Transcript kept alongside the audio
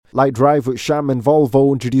Lite Drive with Sham and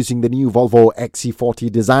Volvo, introducing the new Volvo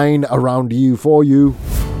XC40 design around you for you.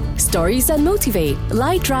 Stories that motivate.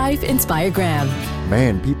 Lite Drive Inspiregram.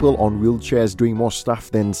 Man, people on wheelchairs doing more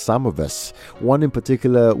stuff than some of us. One in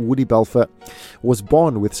particular, Woody Belfort, was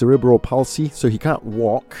born with cerebral palsy, so he can't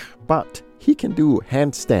walk, but he can do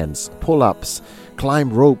handstands, pull-ups,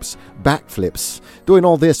 climb ropes, backflips, doing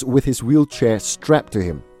all this with his wheelchair strapped to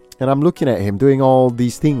him. And I'm looking at him doing all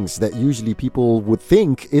these things that usually people would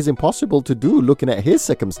think is impossible to do looking at his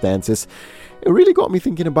circumstances. It really got me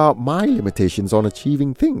thinking about my limitations on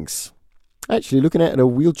achieving things. Actually, looking at a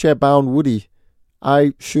wheelchair-bound Woody,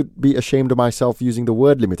 I should be ashamed of myself using the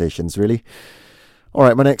word limitations, really.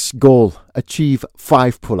 Alright, my next goal, achieve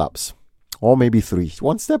 5 pull-ups. Or maybe 3.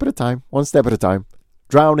 One step at a time, one step at a time.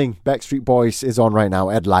 Drowning, Backstreet Boys is on right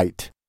now at Lite.